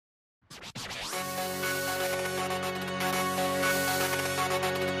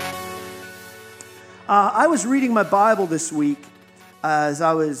I was reading my Bible this week as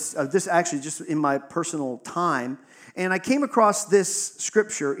I was, this actually just in my personal time, and I came across this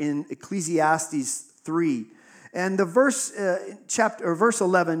scripture in Ecclesiastes 3. And the verse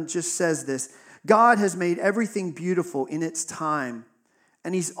 11 just says this: God has made everything beautiful in its time,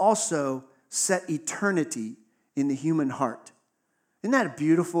 and he's also set eternity in the human heart. Isn't that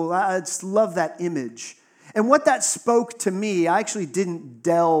beautiful? I just love that image. And what that spoke to me, I actually didn't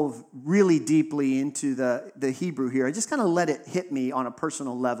delve really deeply into the Hebrew here. I just kind of let it hit me on a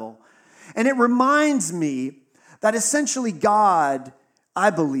personal level. And it reminds me that essentially God,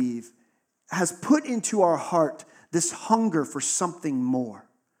 I believe, has put into our heart this hunger for something more.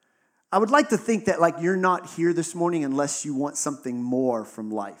 I would like to think that like you're not here this morning unless you want something more from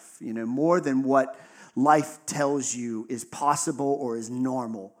life, more than what life tells you is possible or is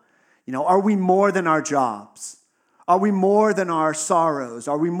normal. Are we more than our jobs? Are we more than our sorrows?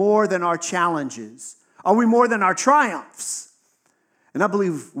 Are we more than our challenges? Are we more than our triumphs? And I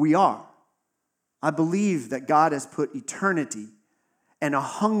believe we are. I believe that God has put eternity and a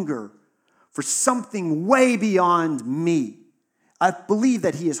hunger for something way beyond me. I believe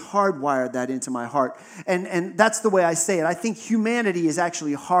that he has hardwired that into my heart. And that's the way I say it. I think humanity is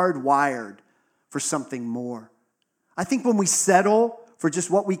actually hardwired for something more. I think when we settle for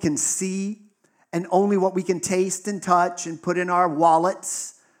just what we can see and only what we can taste and touch and put in our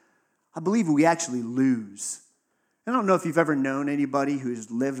wallets, I believe we actually lose. I don't know if you've ever known anybody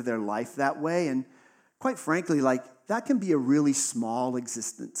who's lived their life that way. And quite frankly, that can be a really small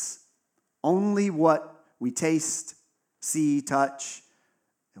existence. Only what we taste, see, touch,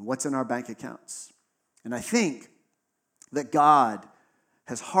 and what's in our bank accounts. And I think that God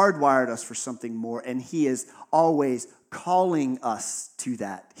has hardwired us for something more, and he is always calling us to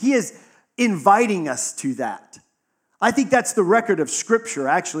that. He is inviting us to that. I think that's the record of Scripture,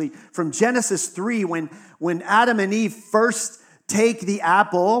 actually, from Genesis 3, when Adam and Eve first take the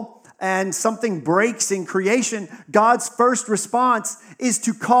apple and something breaks in creation, God's first response is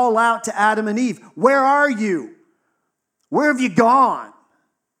to call out to Adam and Eve, "Where are you? Where have you gone?"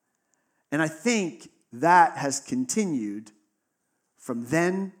 And I think that has continued from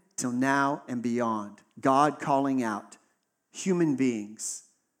then till now and beyond. God calling out human beings,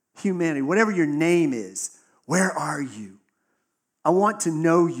 humanity, whatever your name is, where are you? I want to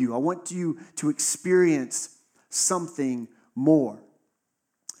know you. I want you to experience something more.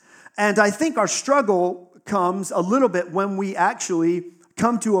 And I think our struggle comes a little bit when we actually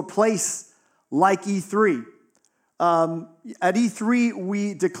come to a place like E3. At E3,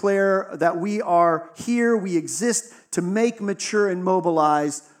 we declare that we are here, we exist to make, mature, and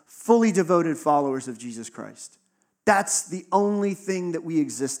mobilize fully devoted followers of Jesus Christ. That's the only thing that we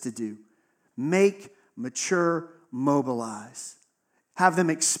exist to do. Make, mature, mobilize. Have them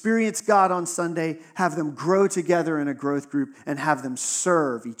experience God on Sunday, have them grow together in a growth group, and have them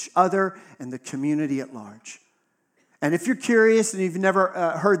serve each other and the community at large. And if you're curious and you've never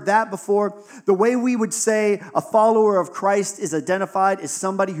heard that before, the way we would say a follower of Christ is identified is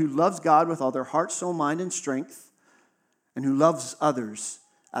somebody who loves God with all their heart, soul, mind, and strength, and who loves others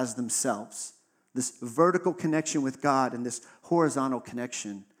as themselves. This vertical connection with God and this horizontal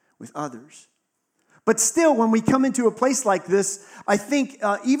connection with others. But still, when we come into a place like this, I think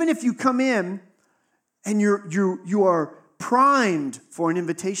even if you come in and you are primed for an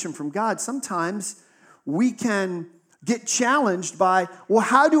invitation from God, sometimes we can get challenged by, well,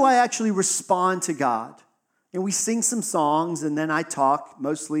 how do I actually respond to God? And we sing some songs, and then I talk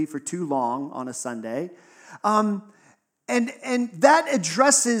mostly for too long on a Sunday. And that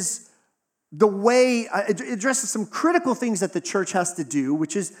addresses it addresses some critical things that the church has to do,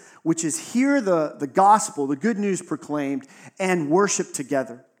 which is hear the gospel, the good news proclaimed, and worship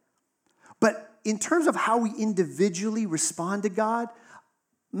together. But in terms of how we individually respond to God,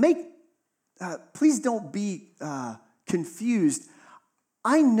 please don't be confused.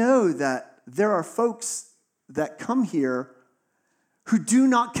 I know that there are folks that come here who do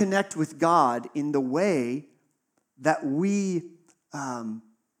not connect with God in the way that we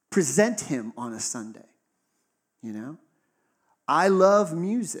present him on a Sunday. I love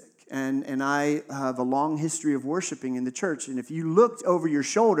music, and I have a long history of worshiping in the church. And if you looked over your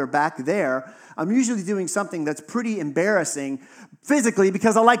shoulder back there, I'm usually doing something that's pretty embarrassing physically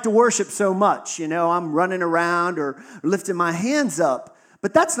because I like to worship so much. I'm running around or lifting my hands up,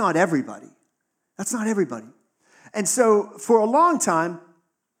 but that's not everybody. That's not everybody. And so for a long time,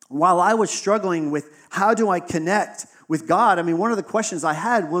 while I was struggling with how do I connect with God, one of the questions I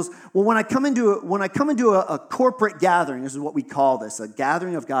had was, well, when I come into a corporate gathering, this is what we call this, a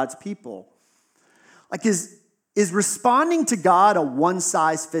gathering of God's people, is responding to God a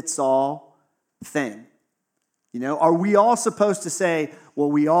one-size-fits-all thing? Are we all supposed to say, well,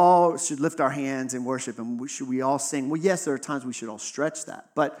 we all should lift our hands and worship, and should we all sing? Well, yes, there are times we should all stretch that.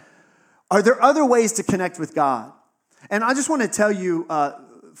 But are there other ways to connect with God? And I just want to tell you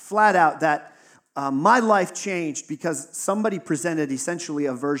flat out that my life changed because somebody presented essentially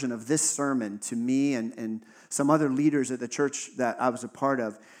a version of this sermon to me and some other leaders at the church that I was a part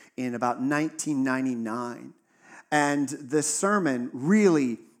of in about 1999. And this sermon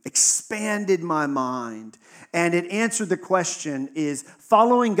really expanded my mind. And it answered the question, is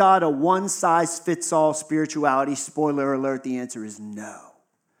following God a one-size-fits-all spirituality? Spoiler alert, the answer is no.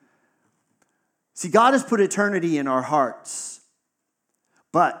 See, God has put eternity in our hearts,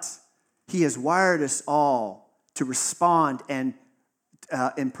 but he has wired us all to respond and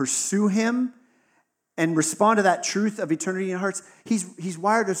pursue him and respond to that truth of eternity in our hearts. He's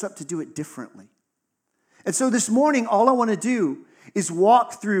wired us up to do it differently. And so this morning, all I want to do is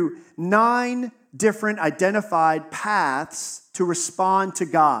walk through 9 different identified paths to respond to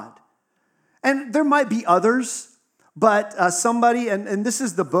God. And there might be others, but somebody, and this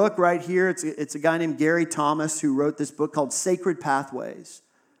is the book right here. It's a guy named Gary Thomas who wrote this book called Sacred Pathways.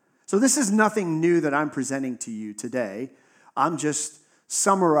 So this is nothing new that I'm presenting to you today. I'm just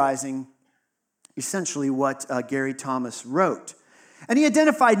summarizing essentially what Gary Thomas wrote. And he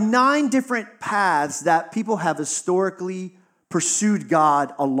identified 9 different paths that people have historically pursued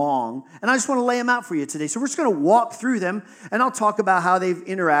God along. And I just want to lay them out for you today. So we're just going to walk through them, and I'll talk about how they've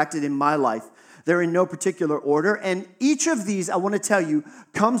interacted in my life. They're in no particular order. And each of these, I want to tell you,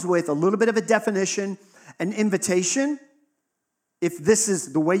 comes with a little bit of a definition, an invitation, if this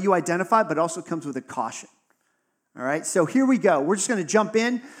is the way you identify, but also comes with a caution. All right, so here we go. We're just going to jump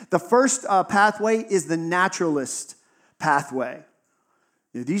in. The first pathway is the naturalist pathway.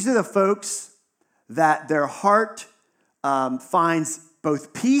 These are the folks that their heart finds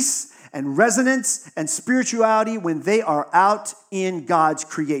both peace and resonance and spirituality when they are out in God's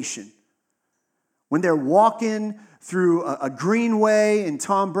creation. When they're walking through a greenway in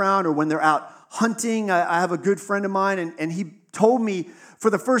Tom Brown, or when they're out hunting. I have a good friend of mine, and he told me for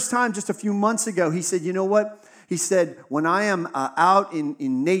the first time just a few months ago, he said, you know what? He said, when I am out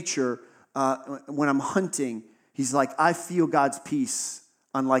in nature, when I'm hunting, he's like, I feel God's peace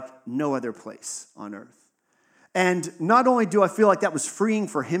unlike no other place on earth. And not only do I feel like that was freeing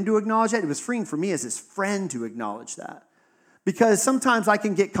for him to acknowledge that, it was freeing for me as his friend to acknowledge that. Because sometimes I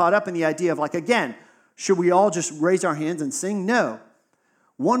can get caught up in the idea of like, again, should we all just raise our hands and sing? No.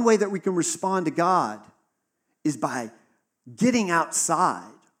 One way that we can respond to God is by getting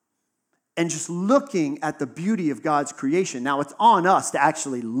outside and just looking at the beauty of God's creation. Now, it's on us to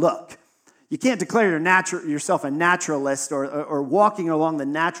actually look. You can't declare yourself a naturalist or walking along the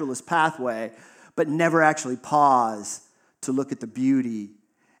naturalist pathway, but never actually pause to look at the beauty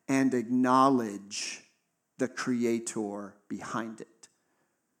and acknowledge the Creator behind it.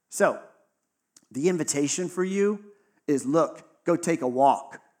 So, the invitation for you is, look, go take a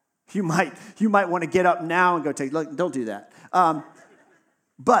walk. You might want to get up now and go look, don't do that.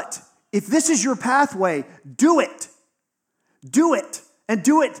 But if this is your pathway, do it. Do it, and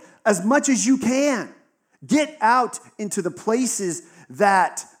do it as much as you can. Get out into the places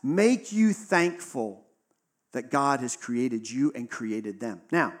that make you thankful that God has created you and created them.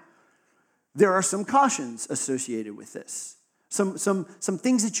 Now, there are some cautions associated with this. Some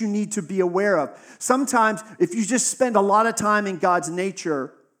things that you need to be aware of. Sometimes, if you just spend a lot of time in God's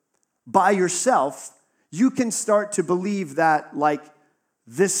nature by yourself, you can start to believe that, like,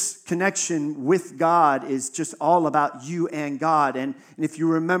 this connection with God is just all about you and God. And if you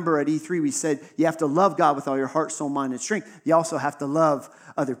remember at E3, we said you have to love God with all your heart, soul, mind, and strength. You also have to love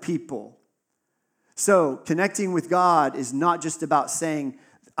other people. So connecting with God is not just about saying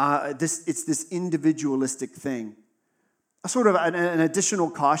it's this individualistic thing. A sort of an additional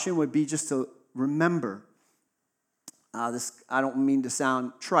caution would be just to remember, this. I don't mean to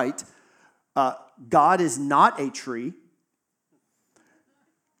sound trite, God is not a tree.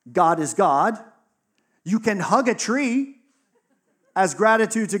 God is God. You can hug a tree as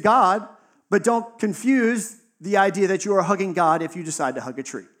gratitude to God, but don't confuse the idea that you are hugging God if you decide to hug a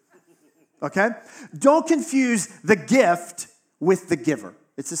tree. Okay? Don't confuse the gift with the giver.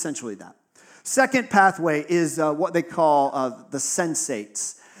 It's essentially that. Second pathway is what they call the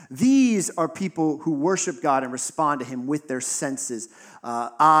sensates. These are people who worship God and respond to Him with their senses,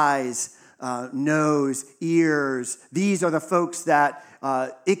 eyes, nose, ears. These are the folks that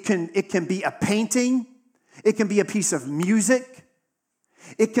it can be a painting, it can be a piece of music,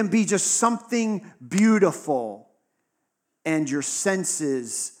 it can be just something beautiful, and your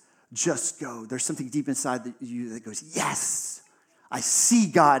senses just go. There's something deep inside you that goes, yes, I see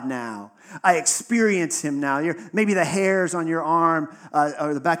God now. I experience him now. Maybe the hairs on your arm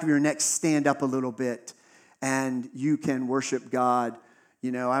or the back of your neck stand up a little bit, and you can worship God.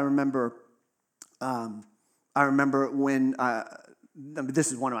 I remember when,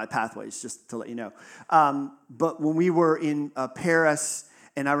 this is one of my pathways, just to let you know. But when we were in Paris,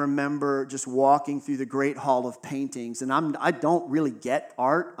 and I remember just walking through the Great Hall of Paintings, and I don't really get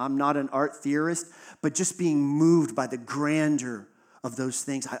art. I'm not an art theorist, but just being moved by the grandeur of those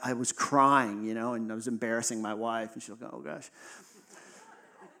things, I was crying, and I was embarrassing my wife, and she's like, oh gosh.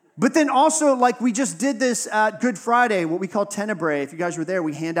 But then also, like we just did this at Good Friday, what we call Tenebrae. If you guys were there,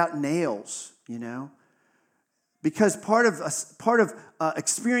 we hand out nails, because part of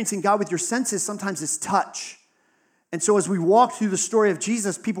experiencing God with your senses sometimes is touch. And so as we walked through the story of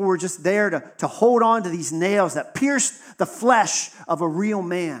Jesus, people were just there to hold on to these nails that pierced the flesh of a real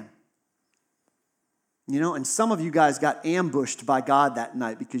man. And some of you guys got ambushed by God that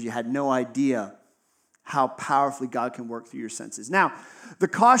night because you had no idea how powerfully God can work through your senses. Now, the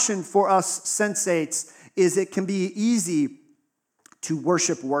caution for us sensates is it can be easy to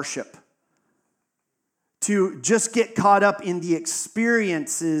worship, to just get caught up in the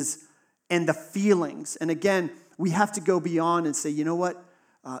experiences and the feelings. And again, we have to go beyond and say, you know what?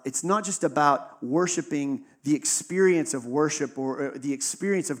 It's not just about worshiping the experience of worship or the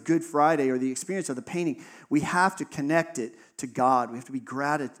experience of Good Friday or the experience of the painting. We have to connect it to God. We have to be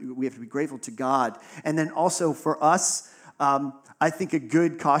grateful to God. And then also for us, I think a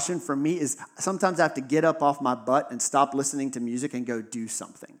good caution for me is sometimes I have to get up off my butt and stop listening to music and go do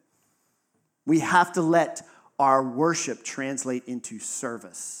something. We have to let our worship translate into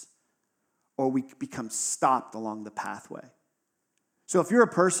service, or we become stopped along the pathway. So if you're a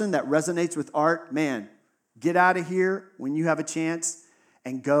person that resonates with art, man, get out of here when you have a chance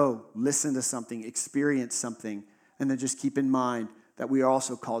and go listen to something, experience something, and then just keep in mind that we are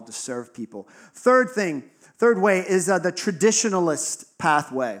also called to serve people. Third way is the traditionalist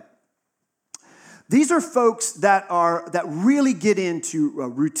pathway. These are folks that really get into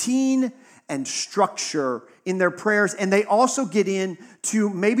routine and structure in their prayers, and they also get into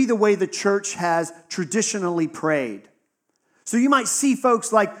maybe the way the church has traditionally prayed. So you might see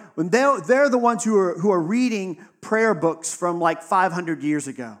folks like when they're the ones who are reading prayer books from like 500 years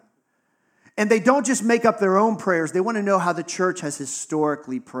ago. And they don't just make up their own prayers. They want to know how the church has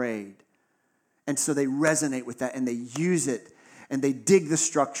historically prayed. And so they resonate with that and they use it and they dig the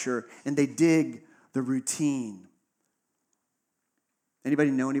structure and they dig the routine.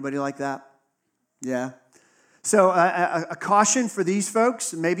 Anybody know anybody like that? Yeah. So a caution for these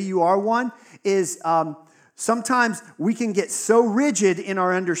folks, maybe you are one, is sometimes we can get so rigid in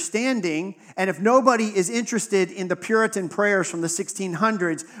our understanding, and if nobody is interested in the Puritan prayers from the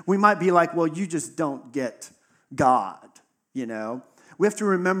 1600s, we might be like, well, you just don't get God, We have to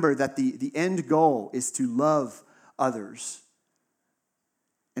remember that the end goal is to love others.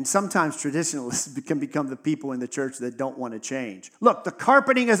 And sometimes traditionalists can become the people in the church that don't want to change. Look, the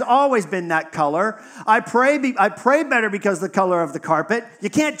carpeting has always been that color. I pray better because of the color of the carpet. You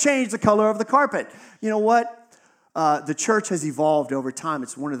can't change the color of the carpet. You know what? The church has evolved over time.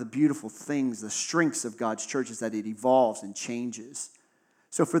 It's one of the beautiful things, the strengths of God's church is that it evolves and changes.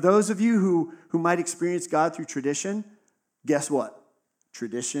 So for those of you who might experience God through tradition, guess what?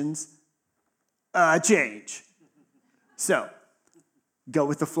 Traditions change. So go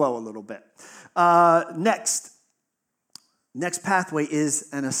with the flow a little bit. Next pathway is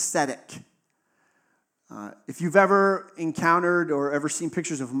an ascetic. If you've ever encountered or ever seen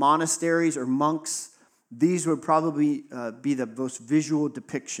pictures of monasteries or monks, these would probably be the most visual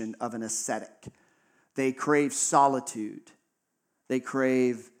depiction of an ascetic. They crave solitude. They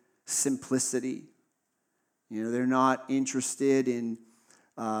crave simplicity. They're not interested in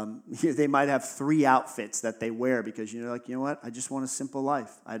they might have 3 outfits that they wear because, you know what? I just want a simple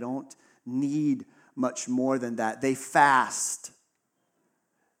life. I don't need much more than that. They fast.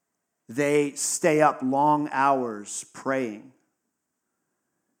 They stay up long hours praying.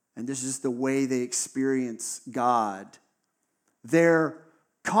 And this is the way they experience God. Their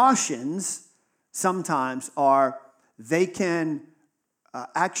cautions sometimes are they can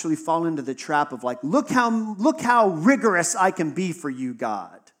actually fall into the trap of like, look how rigorous I can be for you,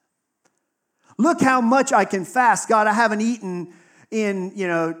 God. Look how much I can fast. God, I haven't eaten in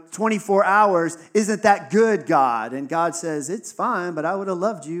 24 hours. Isn't that good, God? And God says, it's fine, but I would have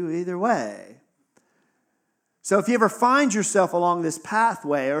loved you either way. So if you ever find yourself along this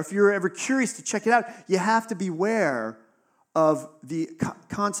pathway, or if you're ever curious to check it out, you have to beware of the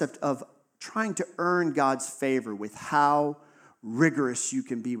concept of trying to earn God's favor with how rigorous you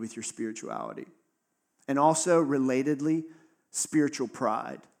can be with your spirituality. And also, relatedly, spiritual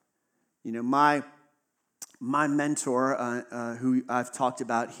pride. You know, my mentor, who I've talked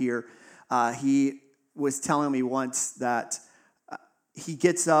about here, he was telling me once that he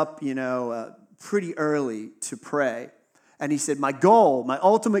gets up, pretty early to pray. And he said, my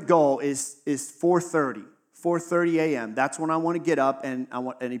ultimate goal is 4:30 a.m. That's when I want to get up, and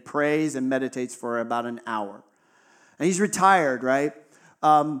he prays and meditates for about an hour. And he's retired, right?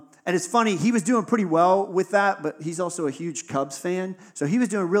 And it's funny, he was doing pretty well with that, but he's also a huge Cubs fan. So he was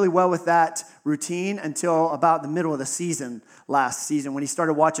doing really well with that routine until about the middle of the season, last season, when he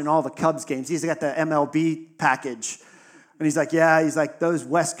started watching all the Cubs games. He's got the MLB package. And he's like, those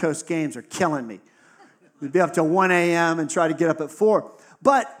West Coast games are killing me. We'd be up till 1 a.m. and try to get up at 4.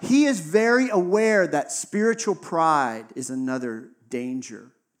 But he is very aware that spiritual pride is another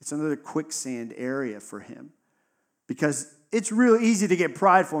danger. It's another quicksand area for him. Because it's real easy to get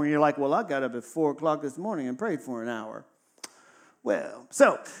prideful, and you're like, well, I got up at 4 o'clock this morning and prayed for an hour. Well,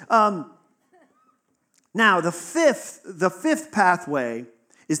 so now the fifth pathway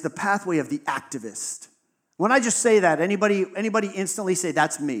is the pathway of the activist. When I just say that, anybody instantly say,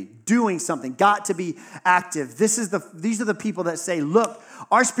 that's me, doing something, got to be active. These are the people that say, look,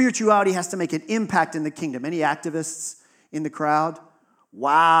 our spirituality has to make an impact in the kingdom. Any activists in the crowd?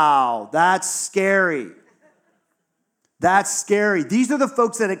 Wow, that's scary. That's scary. These are the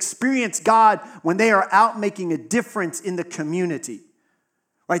folks that experience God when they are out making a difference in the community.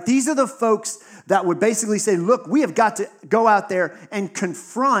 Right? These are the folks that would basically say, look, we have got to go out there and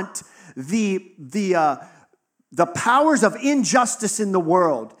confront the powers of injustice in the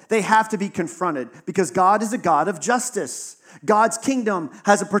world. They have to be confronted because God is a God of justice. God's kingdom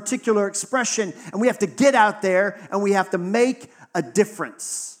has a particular expression, and we have to get out there and we have to make a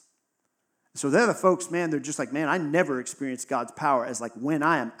difference. So they're the folks, man, they're just like, man, I never experienced God's power as like when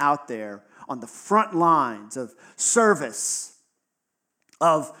I am out there on the front lines of service,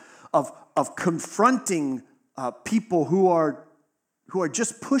 of confronting people who are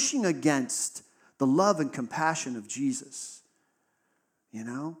just pushing against the love and compassion of Jesus. You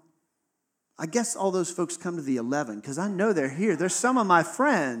know? I guess all those folks come to the 11 because I know they're here. They're some of my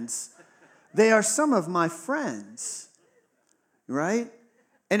friends. They are some of my friends. Right?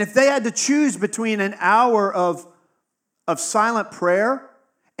 And if they had to choose between an hour of silent prayer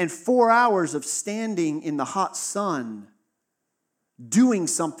and 4 hours of standing in the hot sun, doing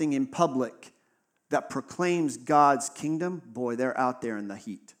something in public that proclaims God's kingdom, boy, they're out there in the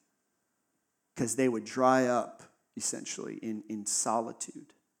heat. Because they would dry up, essentially, in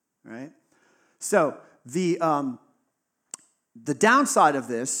solitude, right? So the downside of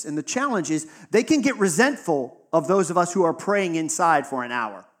this and the challenge is they can get resentful of those of us who are praying inside for an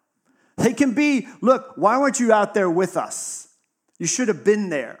hour. They can be, look, why weren't you out there with us? You should have been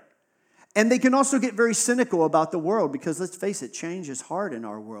there. And they can also get very cynical about the world because, let's face it, change is hard in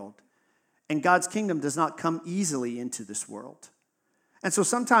our world. And God's kingdom does not come easily into this world. And so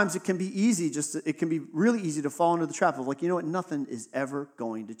sometimes it can be it can be really easy to fall into the trap of like, you know what, nothing is ever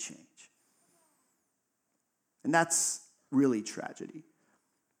going to change. And that's really tragedy.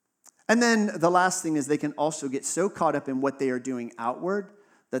 And then the last thing is they can also get so caught up in what they are doing outward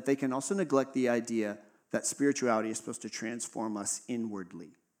that they can also neglect the idea that spirituality is supposed to transform us inwardly.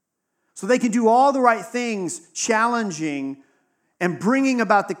 So they can do all the right things, challenging and bringing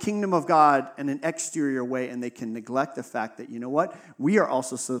about the kingdom of God in an exterior way, and they can neglect the fact that, you know what, we are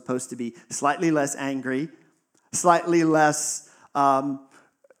also supposed to be slightly less angry, slightly less,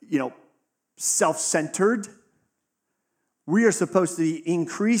 self-centered. We are supposed to be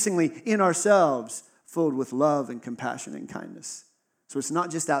increasingly in ourselves filled with love and compassion and kindness. So it's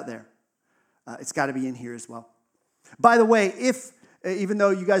not just out there. It's got to be in here as well. By the way, even though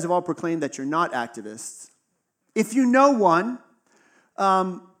you guys have all proclaimed that you're not activists, if you know one,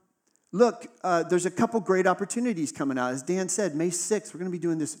 there's a couple great opportunities coming out. As Dan said, May 6th, we're going to be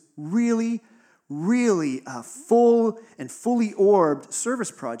doing this really, really full and fully orbed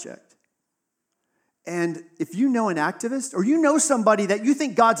service project. And if you know an activist or you know somebody that you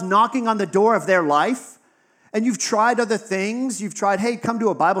think God's knocking on the door of their life and you've tried other things, you've tried, hey, come to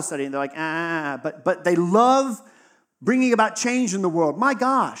a Bible study, and they're like, but they love bringing about change in the world. My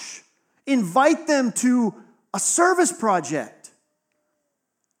gosh, invite them to a service project.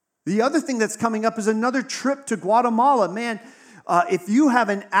 The other thing that's coming up is another trip to Guatemala. Man, if you have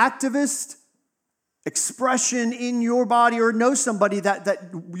an activist expression in your body or know somebody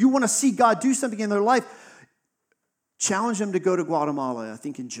that you want to see God do something in their life, challenge them to go to Guatemala, I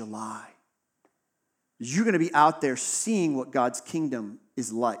think in July. You're going to be out there seeing what God's kingdom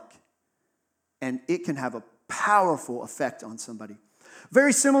is like. And it can have a powerful effect on somebody.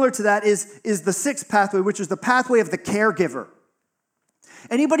 Very similar to that is the sixth pathway, which is the pathway of the caregiver.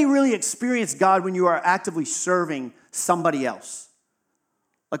 Anybody really experience God when you are actively serving somebody else?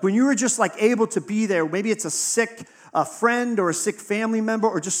 Like when you were just like able to be there, maybe it's a friend or a sick family member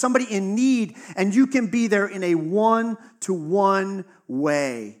or just somebody in need, and you can be there in a one-to-one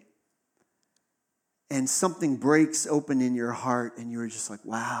way. And something breaks open in your heart and you're just like,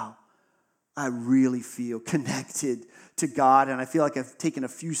 wow, I really feel connected to God, and I feel like I've taken a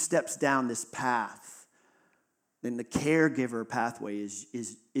few steps down this path. Then the caregiver pathway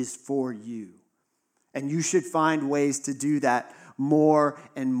is for you. And you should find ways to do that more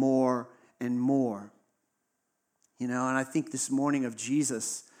and more and more. You know, and I think this morning of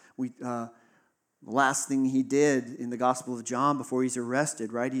Jesus, the last thing he did in the Gospel of John before he's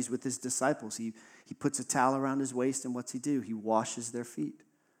arrested, right? He's with his disciples. He puts a towel around his waist, and what's he do? He washes their feet.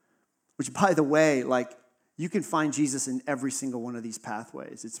 Which, by the way, like, you can find Jesus in every single one of these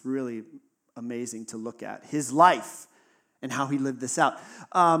pathways. It's really amazing to look at his life and how he lived this out.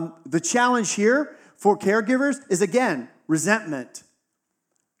 The challenge here for caregivers is, again, resentment.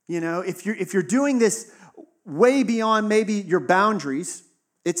 You know, if you're doing this way beyond maybe your boundaries,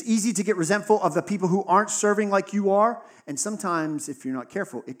 it's easy to get resentful of the people who aren't serving like you are. And sometimes, if you're not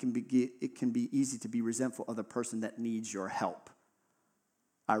careful, it can be easy to be resentful of the person that needs your help,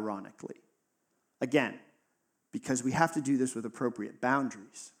 ironically. Again, because we have to do this with appropriate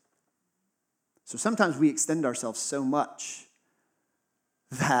boundaries. So sometimes we extend ourselves so much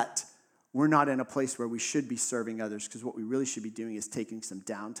that we're not in a place where we should be serving others, because what we really should be doing is taking some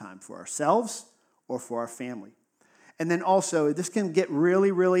downtime for ourselves or for our family. And then also, this can get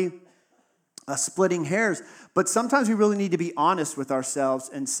really, really splitting hairs, but sometimes we really need to be honest with ourselves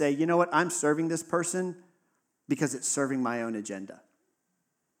and say, you know what, I'm serving this person because it's serving my own agenda.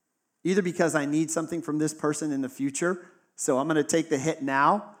 Either because I need something from this person in the future, so I'm going to take the hit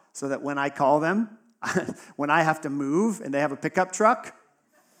now so that when I call them, when I have to move and they have a pickup truck.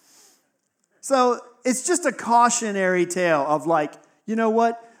 So it's just a cautionary tale of like, you know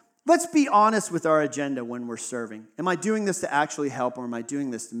what? Let's be honest with our agenda when we're serving. Am I doing this to actually help, or am I doing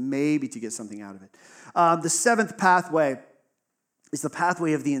this maybe to get something out of it? The seventh pathway is the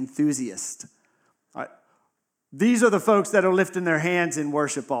pathway of the enthusiast. All right. These are the folks that are lifting their hands in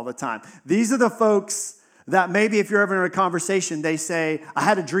worship all the time. These are the folks that maybe if you're ever in a conversation, they say, I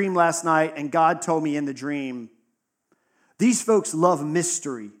had a dream last night and God told me in the dream. These folks love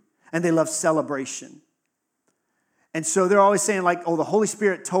mystery and they love celebration. And so they're always saying like, oh, the Holy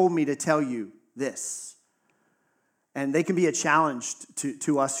Spirit told me to tell you this. And they can be a challenge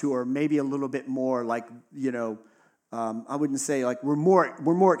to us who are maybe a little bit more like, you know, I wouldn't say like we're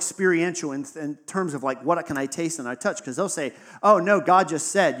more experiential in terms of like what can I taste and I touch, because they'll say, oh no, God just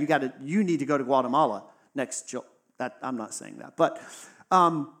said you need to go to Guatemala next. That I'm not saying that, but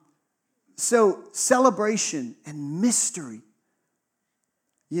so celebration and mystery.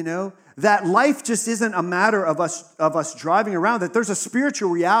 You know, that life just isn't a matter of us driving around, that there's a spiritual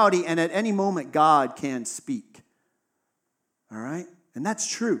reality and at any moment God can speak. All right? And that's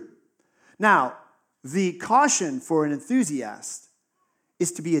true. Now, the caution for an enthusiast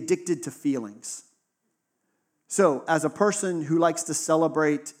is to be addicted to feelings. So, as a person who likes to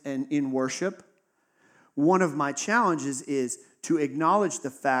celebrate and in worship, one of my challenges is to acknowledge the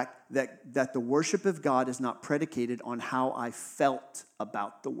fact that the worship of God is not predicated on how I felt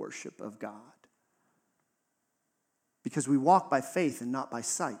about the worship of God. Because we walk by faith and not by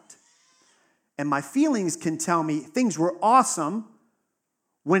sight. And my feelings can tell me things were awesome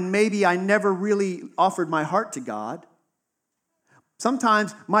when maybe I never really offered my heart to God.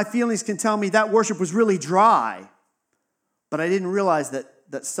 Sometimes my feelings can tell me that worship was really dry, but I didn't realize that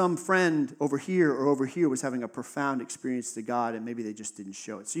some friend over here or over here was having a profound experience to God, and maybe they just didn't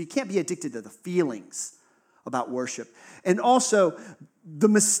show it. So you can't be addicted to the feelings about worship. And also,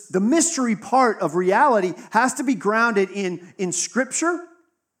 the mystery part of reality has to be grounded in Scripture,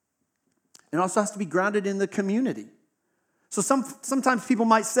 and also has to be grounded in the community. So sometimes people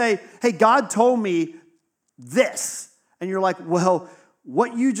might say, hey, God told me this. And you're like, well,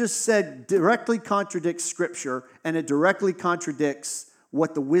 what you just said directly contradicts Scripture, and it directly contradicts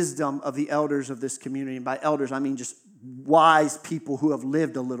what the wisdom of the elders of this community, and by elders, I mean just wise people who have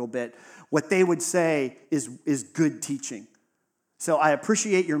lived a little bit, what they would say is good teaching. So I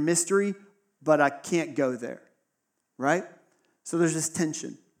appreciate your mystery, but I can't go there, right? So there's this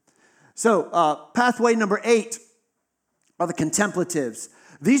tension. So pathway number 8 are the contemplatives.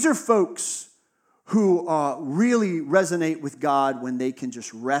 These are folks who really resonate with God when they can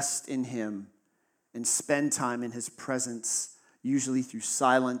just rest in Him and spend time in His presence, usually through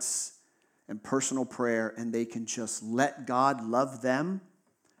silence and personal prayer, and they can just let God love them,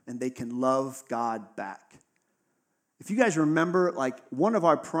 and they can love God back. If you guys remember, like one of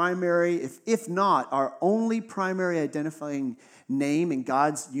our primary, if not our only primary identifying name in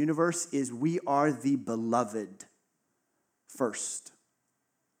God's universe is we are the beloved first.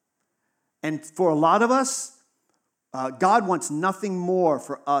 And for a lot of us, God wants nothing more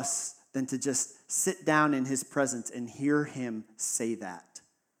for us than to just sit down in his presence and hear him say that.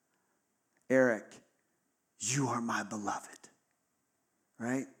 Eric, you are my beloved,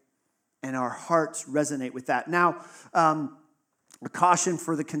 right? And our hearts resonate with that. Now, a caution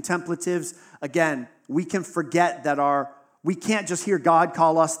for the contemplatives, again, we can forget that we can't just hear God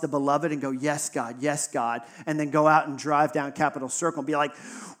call us the beloved and go, yes, God, and then go out and drive down Capitol Circle and be like,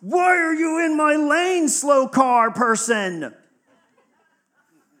 why are you in my lane, slow car person?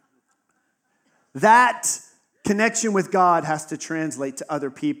 That connection with God has to translate to other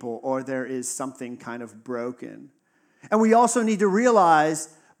people, or there is something kind of broken. And we also need to realize,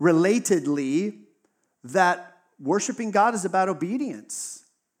 relatedly, that worshiping God is about obedience.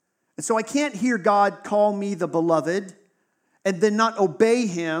 And so I can't hear God call me the beloved and then not obey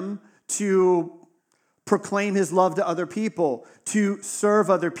him to proclaim his love to other people, to serve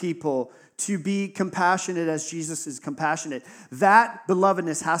other people, to be compassionate as Jesus is compassionate. That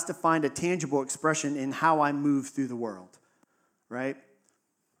belovedness has to find a tangible expression in how I move through the world, right?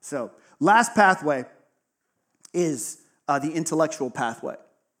 So, last pathway is the intellectual pathway.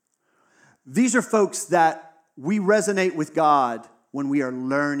 These are folks that we resonate with God when we are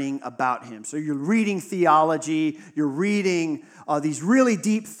learning about him. So you're reading theology, you're reading these really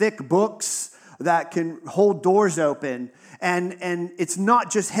deep, thick books that can hold doors open. And it's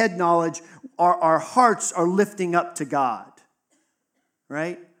not just head knowledge. Our hearts are lifting up to God,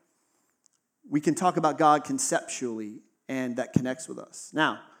 right? We can talk about God conceptually, and that connects with us.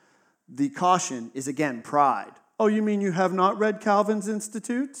 Now, the caution is, again, pride. Oh, you mean you have not read Calvin's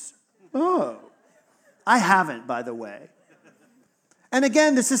Institutes? Oh, I haven't, by the way. And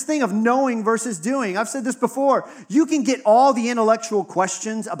again, this thing of knowing versus doing. I've said this before. You can get all the intellectual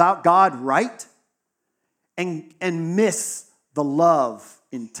questions about God right and miss the love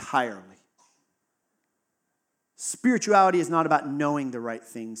entirely. Spirituality is not about knowing the right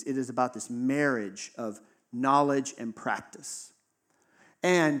things. It is about this marriage of knowledge and practice.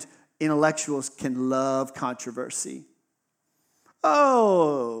 And intellectuals can love controversy.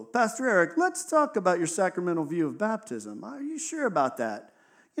 Oh, Pastor Eric, let's talk about your sacramental view of baptism. Are you sure about that?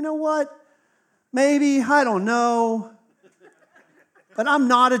 You know what? Maybe, I don't know. But I'm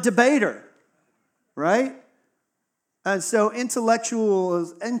not a debater, right? And so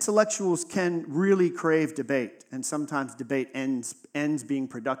intellectuals can really crave debate. And sometimes debate ends being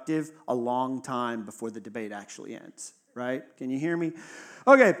productive a long time before the debate actually ends, right? Can you hear me?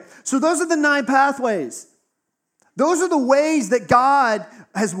 Okay, so those are the 9 pathways. Those are the ways that God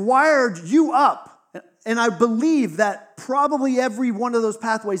has wired you up. And I believe that probably every one of those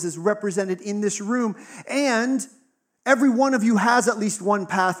pathways is represented in this room. And every one of you has at least one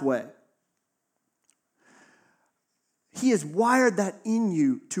pathway. He has wired that in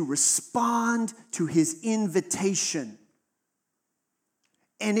you to respond to his invitation.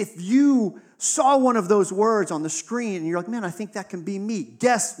 And if you saw one of those words on the screen and you're like, man, I think that can be me.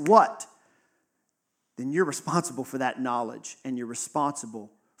 Guess what? Then you're responsible for that knowledge and you're responsible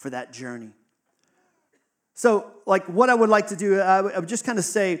for that journey. So, like, what I would like to do, I would just kind of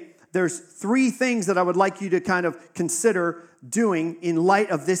say there's 3 things that I would like you to kind of consider doing in light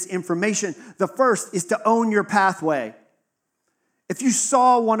of this information. The first is to own your pathway. If you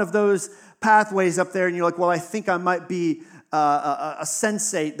saw one of those pathways up there and you're like, well, I think I might be a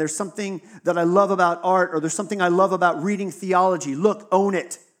sensate. There's something that I love about art, or there's something I love about reading theology. Look, own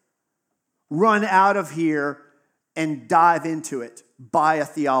it. Run out of here and dive into it. Buy a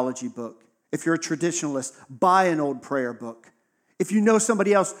theology book. If you're a traditionalist, buy an old prayer book. If you know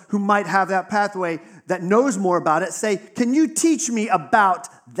somebody else who might have that pathway that knows more about it, say, can you teach me about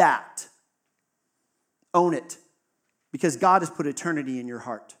that? Own it. Because God has put eternity in your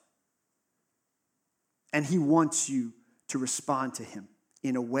heart. And he wants you to respond to him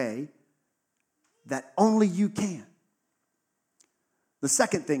in a way that only you can. The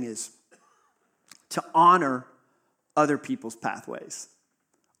second thing is to honor other people's pathways.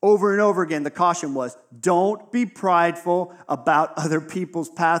 Over and over again, the caution was, don't be prideful about other people's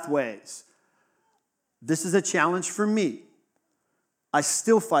pathways. This is a challenge for me. I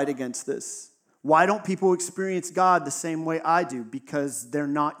still fight against this. Why don't people experience God the same way I do? Because they're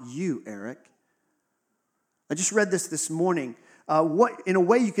not you, Eric. I just read this morning. In a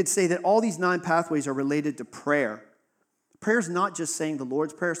way, you could say that all these 9 pathways are related to prayer. Prayer is not just saying the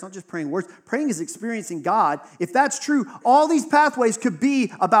Lord's Prayer. It's not just praying words. Praying is experiencing God. If that's true, all these pathways could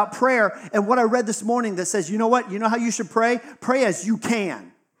be about prayer. And what I read this morning that says, you know what? You know how you should pray? Pray as you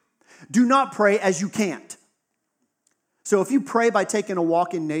can. Do not pray as you can't. So if you pray by taking a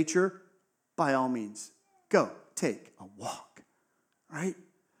walk in nature, by all means, go take a walk, right?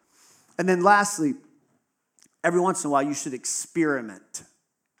 And then lastly, every once in a while, you should experiment.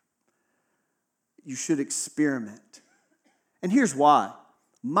 You should experiment. And here's why.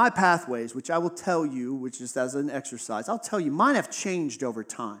 My pathways, which I will tell you, which is as an exercise, I'll tell you, mine have changed over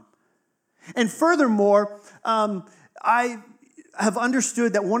time. And furthermore, I have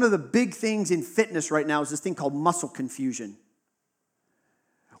understood that one of the big things in fitness right now is this thing called muscle confusion.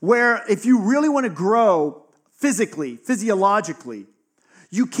 Where if you really want to grow physically, physiologically,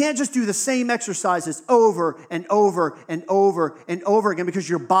 you can't just do the same exercises over and over and over and over again because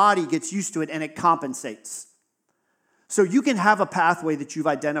your body gets used to it and it compensates. So you can have a pathway that you've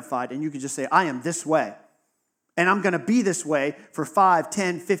identified and you can just say, I am this way. And I'm going to be this way for 5,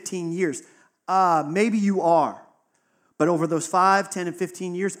 10, 15 years. Maybe you are. But over those 5, 10, and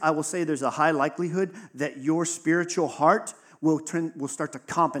 15 years, I will say there's a high likelihood that your spiritual heart will start to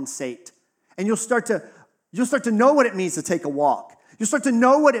compensate. And you'll start to know what it means to take a walk. You'll start to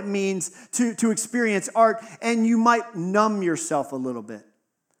know what it means to experience art, and you might numb yourself a little bit.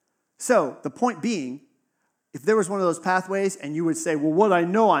 So the point being, if there was one of those pathways and you would say, well, what I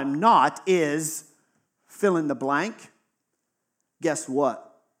know I'm not is fill in the blank, guess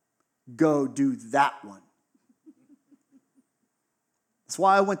what? Go do that one. That's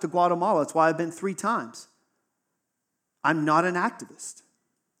why I went to Guatemala. That's why I've been 3 times. I'm not an activist.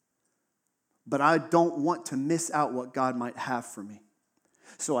 But I don't want to miss out what God might have for me.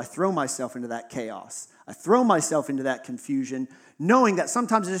 So I throw myself into that chaos. I throw myself into that confusion, knowing that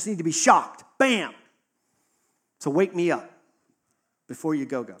sometimes I just need to be shocked. Bam! So wake me up before you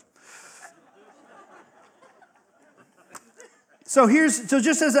go. So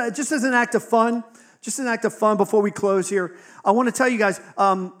just as an act of fun, before we close here, I want to tell you guys,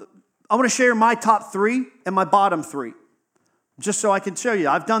 I want to share my top 3 and my bottom 3. Just so I can show you,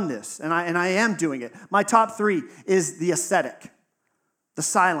 I've done this, and I am doing it. My top 3 is the ascetic, the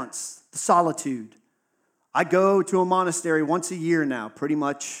silence, the solitude. I go to a monastery once a year now, pretty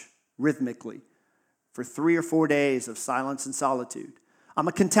much rhythmically, for 3 or 4 days of silence and solitude. I'm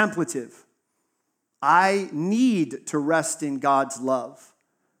a contemplative. I need to rest in God's love.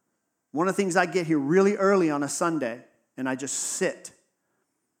 One of the things I get here really early on a Sunday, and I just sit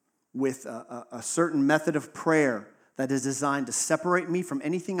with a certain method of prayer that is designed to separate me from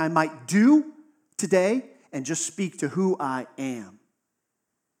anything I might do today and just speak to who I am.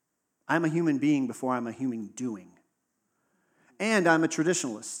 I'm a human being before I'm a human doing. And I'm a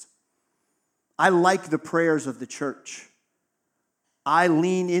traditionalist. I like the prayers of the church. I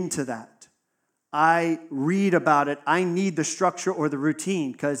lean into that. I read about it. I need the structure or the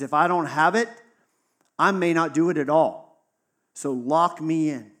routine because if I don't have it, I may not do it at all. So lock me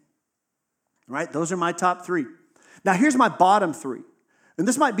in. Right? Those are my top 3. Now here's my bottom 3. And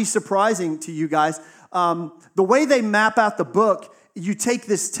this might be surprising to you guys. The way they map out the book, you take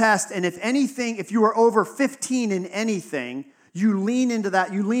this test, and if you are over 15 in anything, you lean into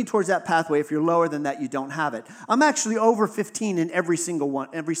that, you lean towards that pathway. If you're lower than that, you don't have it. I'm actually over 15 in every single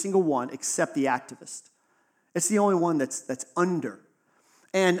one except the activist. It's the only one that's under.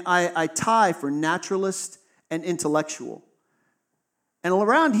 And I tie for naturalist and intellectual. And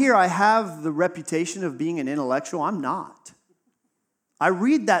around here, I have the reputation of being an intellectual. I'm not. I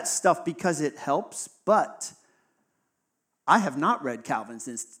read that stuff because it helps, but I have not read Calvin's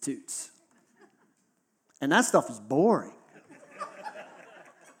Institutes. And that stuff is boring.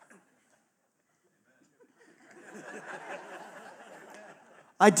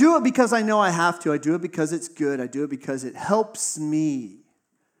 I do it because I know I have to. I do it because it's good. I do it because it helps me.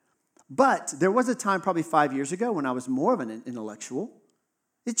 But there was a time probably 5 years ago when I was more of an intellectual.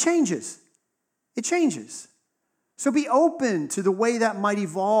 It changes. It changes. So be open to the way that might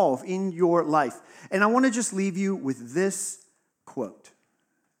evolve in your life. And I want to just leave you with this quote,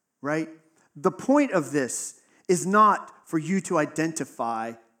 right? The point of this is not for you to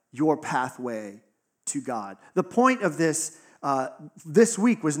identify your pathway to God. The point of this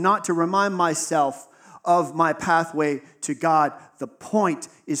week was not to remind myself of my pathway to God. The point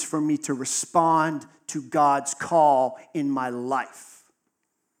is for me to respond to God's call in my life.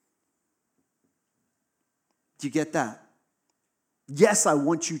 Do you get that? Yes, I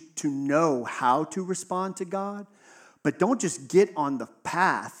want you to know how to respond to God, but don't just get on the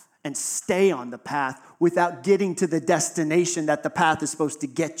path and stay on the path without getting to the destination that the path is supposed to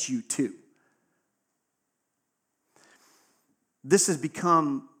get you to. This has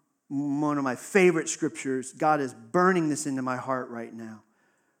become one of my favorite scriptures. God is burning this into my heart right now.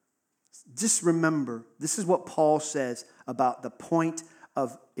 Just remember, this is what Paul says about the point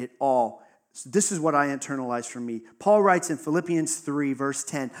of it all. So this is what I internalize for me. Paul writes in Philippians 3, verse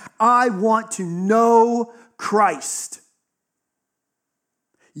 10, I want to know Christ.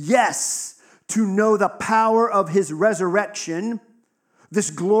 Yes, to know the power of his resurrection, this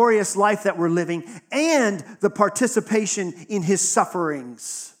glorious life that we're living, and the participation in his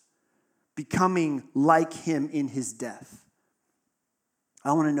sufferings, becoming like him in his death.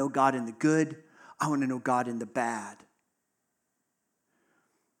 I want to know God in the good. I want to know God in the bad.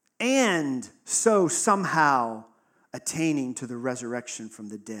 And so somehow attaining to the resurrection from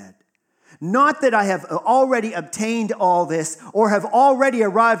the dead. Not that I have already obtained all this or have already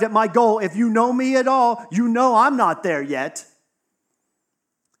arrived at my goal. If you know me at all, you know I'm not there yet.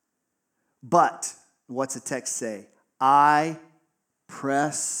 But, what's the text say? I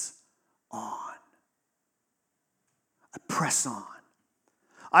press on. I press on.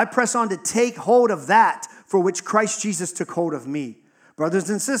 I press on to take hold of that for which Christ Jesus took hold of me. Brothers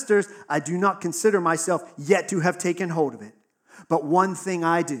and sisters, I do not consider myself yet to have taken hold of it. But one thing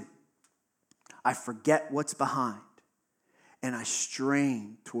I do, I forget what's behind and I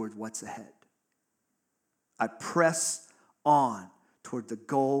strain toward what's ahead. I press on toward the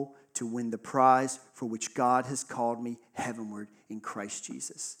goal to win the prize for which God has called me heavenward in Christ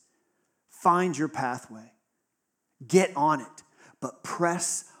Jesus. Find your pathway. Get on it, but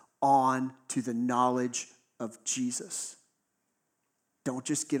press on to the knowledge of Jesus. Don't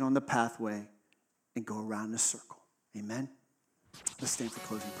just get on the pathway and go around in a circle. Amen? Let's stand for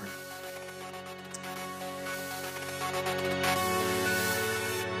closing prayer.